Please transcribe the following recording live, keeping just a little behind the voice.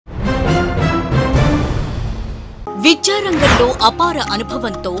విద్యారంగంలో అపార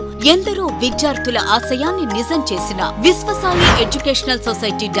అనుభవంతో ఎందరో విద్యార్థుల ఆశయాన్ని నిజం చేసిన Viswasai educational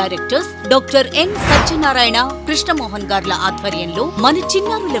society directors doctor N Satyanarayana Krishnamohan గార్ల ఆధ్వర్యంలో మన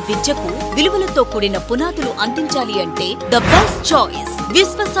చిన్నారుల విద్యకు విలువలతో కూడిన పునాదులు అందించాలి అంటే the best choice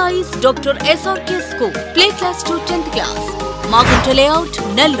విశ్వసాయిస్ doctor SRK school play class to 10th class Magunta layout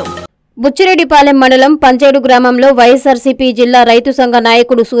Nellore. Buchireddypalem మండలం పంచేడు గ్రామంలో వైఎస్ఆర్సీపీ జిల్లా రైతు సంఘ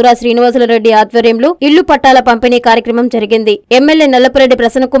నాయకుడు సూరా శ్రీనివాసులరెడ్డి ఆధ్వర్యంలో ఇళ్లు పట్టాల పంపిణీ కార్యక్రమం జరిగింది. ఎమ్మెల్యే నల్లపురెడ్డి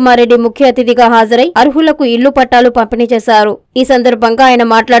ప్రసన్నకుమార్ రెడ్డి ముఖ్య అతిథిగా హాజరై అర్హులకు ఇళ్లు పట్టాలు పంపిణీ చేశారు. ఈ సందర్భంగా ఆయన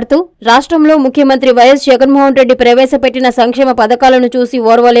మాట్లాడుతూ రాష్ట్రంలో ముఖ్యమంత్రి వైఎస్ జగన్మోహన్ రెడ్డి ప్రవేశపెట్టిన సంక్షేమ పథకాలను చూసి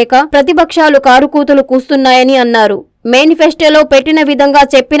ఓర్వలేక ప్రతిపక్షాలు కారుకూతలు కూస్తున్నాయని అన్నారు. మేనిఫెస్టోలో పెట్టిన విధంగా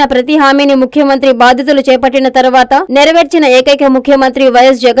చెప్పిన ప్రతి హామీని ముఖ్యమంత్రి బాధ్యతలు చేపట్టిన తర్వాత నెరవేర్చిన ఏకైక ముఖ్యమంత్రి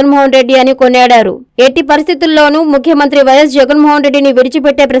వైఎస్ జగన్మోహన్ రెడ్డి అని కొనియాడారు. ఎట్టి పరిస్థితుల్లోనూ ముఖ్యమంత్రి వైఎస్ జగన్మోహన్ రెడ్డిని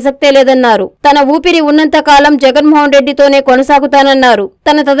విడిచిపెట్టే ప్రసక్తే లేదన్నారు. తన ఊపిరి ఉన్నంత కాలం జగన్మోహన్ రెడ్డితోనే కొనసాగుతానన్నారు.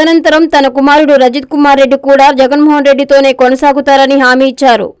 తన తదనంతరం తన కుమారుడు రజిత్ కుమార్ రెడ్డి కూడా జగన్మోహన్ రెడ్డితోనే కొనసాగుతారని హామీ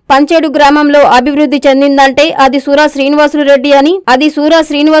ఇచ్చారు. పంచేడు గ్రామంలో అభివృద్ధి చెందిందంటే అది సూరా శ్రీనివాసులరెడ్డి అని, అది సూరా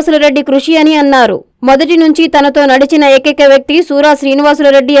శ్రీనివాసులరెడ్డి కృషి అని అన్నారు. మొదటి నుంచి తనతో నడిచిన ఏకైక వ్యక్తి సూరా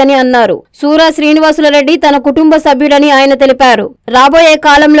శ్రీనివాసులరెడ్డి అని అన్నారు. సూరా శ్రీనివాసులరెడ్డి తన కుటుంబ సభ్యుడని ఆయన తెలిపారు. రాబోయే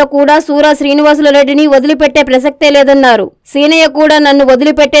కాలంలో కూడా సూరా శ్రీనివాసులరెడ్డిని వదిలిపెట్టే ప్రసక్తే లేదన్నారు. సీనయ్య కూడా నన్ను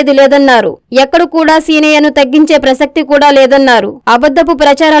వదిలిపెట్టేది లేదన్నారు. ఎక్కడు కూడా సీనయ్యను తగ్గించే ప్రసక్తి కూడా లేదన్నారు. అబద్ధపు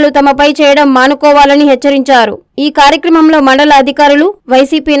ప్రచారాలు తమపై చేయడం మానుకోవాలని హెచ్చరించారు. ఈ కార్యక్రమంలో మండల అధికారులు,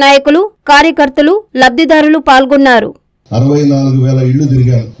 వైసీపీ నాయకులు, కార్యకర్తలు, లబ్ధిదారులు పాల్గొన్నారు. 64,000 ఇళ్లు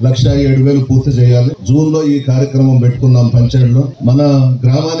తిరిగాను. 107,000 పూర్తి చేయాలి. జూన్ లో ఈ కార్యక్రమం పెట్టుకున్నాం. పంచాయతీలో మన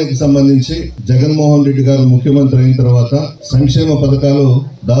గ్రామానికి సంబంధించి జగన్మోహన్ రెడ్డి గారు ముఖ్యమంత్రి అయిన తర్వాత సంక్షేమ పథకాలు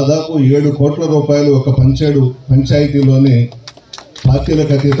దాదాపు 7 కోట్ల రూపాయలు ఒక పంచాయతీలోని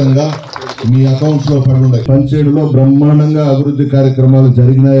పార్టీలకు అతీతంగా మీ అకౌంట్స్ లో పడి ఉన్నాయి. పంచాయతీలో బ్రహ్మాండంగా అభివృద్ధి కార్యక్రమాలు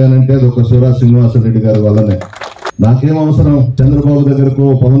జరిగినాయనంటే అది ఒక సూరా శ్రీనివాసరెడ్డి గారి వల్లనే. నాకేం అవసరం చంద్రబాబు దగ్గరకో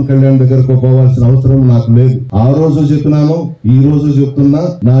పవన్ కళ్యాణ్ దగ్గరకో పోవాల్సిన అవసరం నాకు లేదు. ఆ రోజు చెప్పినాను, ఈ రోజు చెప్తున్నా,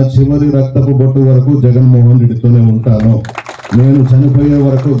 నా చివరి రక్తపు బొట్టు వరకు జగన్మోహన్ రెడ్డితోనే ఉంటాను. నేను చనిపోయే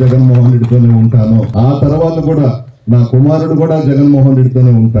వరకు జగన్మోహన్ రెడ్డితోనే ఉంటాను. ఆ తర్వాత కూడా నా కుమారుడు కూడా జగన్మోహన్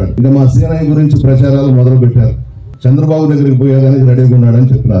రెడ్డితోనే ఉంటాడు. ఇక మా సీనయ్య గురించి ప్రచారాలు మొదలు పెట్టారు. చంద్రబాబు దగ్గరికి పోయేదానికి రెడీగా ఉన్నాడని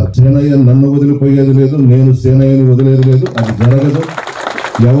చెప్పినారు. సీనయ్య నన్ను వదిలిపోయేది లేదు, నేను సీనయ్యని వదిలేది లేదు. అది జరగదు.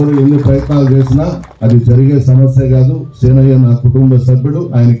 ఎవరు ఎన్ని ప్రయత్నాలు చేసినా అది జరిగే సమస్య కాదు. సీనయ్య నా కుటుంబ సభ్యుడు,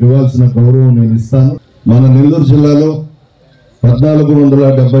 ఆయనకి ఇవ్వాల్సిన గౌరవం నేను ఇస్తాను. మన నెల్లూరు జిల్లాలో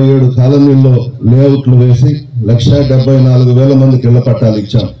 1477 కాలనీల్లో లేఅవుట్లు వేసి 174,000 మందికి ఇళ్ల పట్టాలు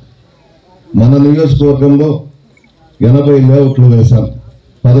ఇచ్చాం. మన నియోజకవర్గంలో 80 లేఅవుట్లు వేశాం.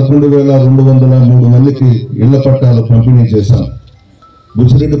 11,203 మందికి ఇళ్ల పట్టాలు పంపిణీ చేశాం.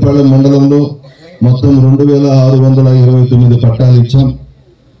 బుచ్చిరెడ్డిపాలెం మండలంలో మొత్తం 2,629 పట్టాలు ఇచ్చాం.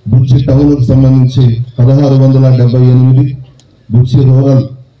 బుచ్చి టౌన్ కు సంబంధించి 1,678, బుచ్చి రూరల్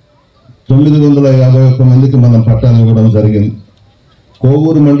 951 మందికి మనం పట్టాలు ఇవ్వడం జరిగింది.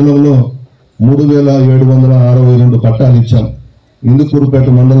 కోవూరు మండలంలో 3,762 పట్టాలు ఇచ్చాం. ఇందుకూరుపేట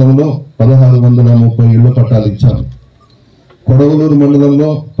మండలంలో 1,630 ఇళ్ల పట్టాలు ఇచ్చాం. కొడవలూరు మండలంలో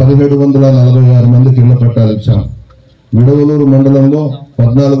 1,746 మందికి ఇళ్ల పట్టాలు ఇచ్చాం. విడవలూరు మండలంలో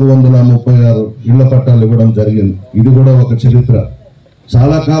 1,436 ఇళ్ల పట్టాలు ఇవ్వడం జరిగింది. ఇది కూడా ఒక చరిత్ర.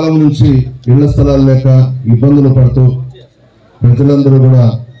 చాలా కాలం నుంచి ఇళ్ల స్థలాలు లేక ఇబ్బందులు పడుతూ ప్రజలందరూ కూడా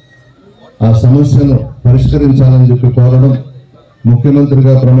ఆ సమస్యను పరిష్కరించాలని చెప్పి కోరడం,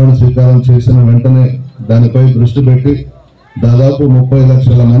 ముఖ్యమంత్రిగా ప్రమాణ స్వీకారం చేసిన వెంటనే దానిపై దృష్టి పెట్టి దాదాపు 30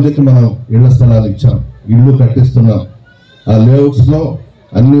 లక్షల మందికి మనం ఇళ్ల స్థలాలు ఇచ్చాం, ఇళ్లు కట్టిస్తున్నాం. ఆ లేఅవుట్స్ లో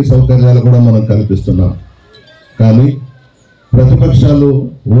అన్ని సౌకర్యాలు కూడా మనం కల్పిస్తున్నాం. కానీ ప్రతిపక్షాలు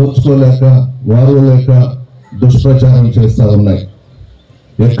ఓర్చుకోలేక, వారులేక దుష్ప్రచారం చేస్తూ ఉన్నాయి.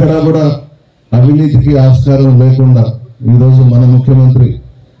 ఎక్కడా కూడా అవినీతికి ఆస్కారం లేకుండా ఈరోజు మన ముఖ్యమంత్రి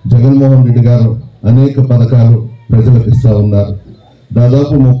జగన్మోహన్ రెడ్డి గారు అనేక పథకాలు ప్రజలకు ఇస్తా ఉన్నారు.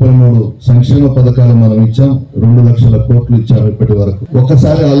 దాదాపు 33 సంక్షేమ పథకాలు మనం ఇచ్చాం. 2 లక్షల కోట్లు ఇచ్చాం ఇప్పటి వరకు.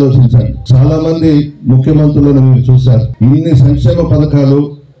 ఒక్కసారి ఆలోచించండి. చాలా మంది ముఖ్యమంత్రులను మీరు చూశారు. ఇన్ని సంక్షేమ పథకాలు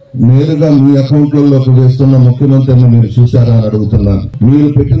నేరుగా మీ అకౌంట్లలోకి వేస్తున్న ముఖ్యమంత్రిని మీరు చూశారా అని అడుగుతున్నాను. మీరు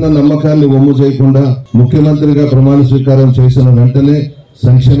పెట్టిన నమ్మకాన్ని వమ్ము చేయకుండా ముఖ్యమంత్రిగా ప్రమాణ స్వీకారం చేసిన వెంటనే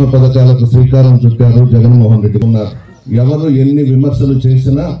సంక్షేమ పథకాలకు శ్రీకారం చుట్టారు జగన్మోహన్ రెడ్డి ఉన్నారు. ఎవరు ఎన్ని విమర్శలు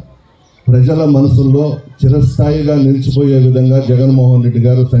చేసినా ప్రజల మనసుల్లో చిరస్థాయిగా నిలిచిపోయే విధంగా జగన్మోహన్ రెడ్డి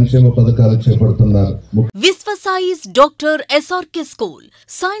గారు సంక్షేమ పథకాలు చేపడుతున్నారు. Visvasai's Dr. SRK School,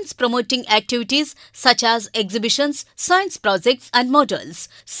 science promoting activities such as exhibitions, science projects and models,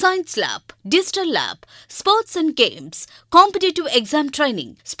 science lab, digital lab, sports and games, competitive exam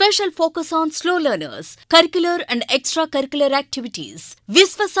training, special focus on slow learners, curricular and extracurricular activities.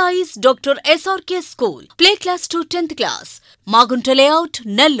 Visvasai's Dr. SRK School, play class to 10th class, Magunta Layout,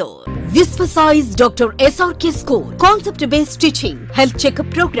 Nellore. Visvasai's Dr. SRK School, concept-based teaching, health checkup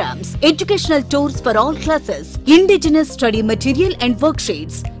programs, educational tours for all classes, indigenous study material and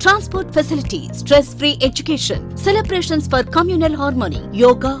worksheets, transport facilities, stress-free education, celebrations for communal harmony,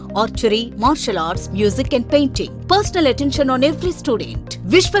 yoga, archery, martial arts, music and painting, personal attention on every student.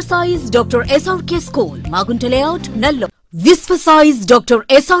 Visvasai's Dr. SRK School, Magunta Layout, Nellore. Visvasai's Dr.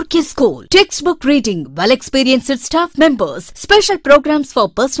 SRK School, textbook reading, well-experienced staff members, special programs for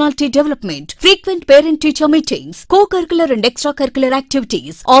personality development, frequent parent-teacher meetings, co-curricular and extracurricular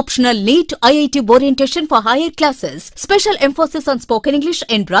activities, optional NEET IIT orientation for higher classes, special emphasis on spoken English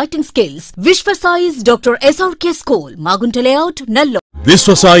and writing skills. Visvasai's Dr. SRK School, Magunta Layout, Nellore.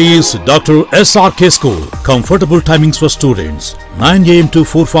 Visvasai's Dr. SRK School, comfortable timings for students, 9 a.m. to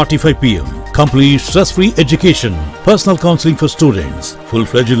 4:45 p.m. Complete stress-free education, personal counseling for students,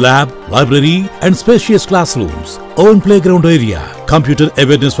 full-fledged lab, library and spacious classrooms, own playground area, computer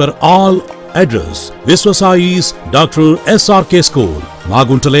awareness for all. Address: Visvasai's Dr. SRK School,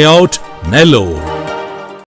 Magunta Layout, Nellore.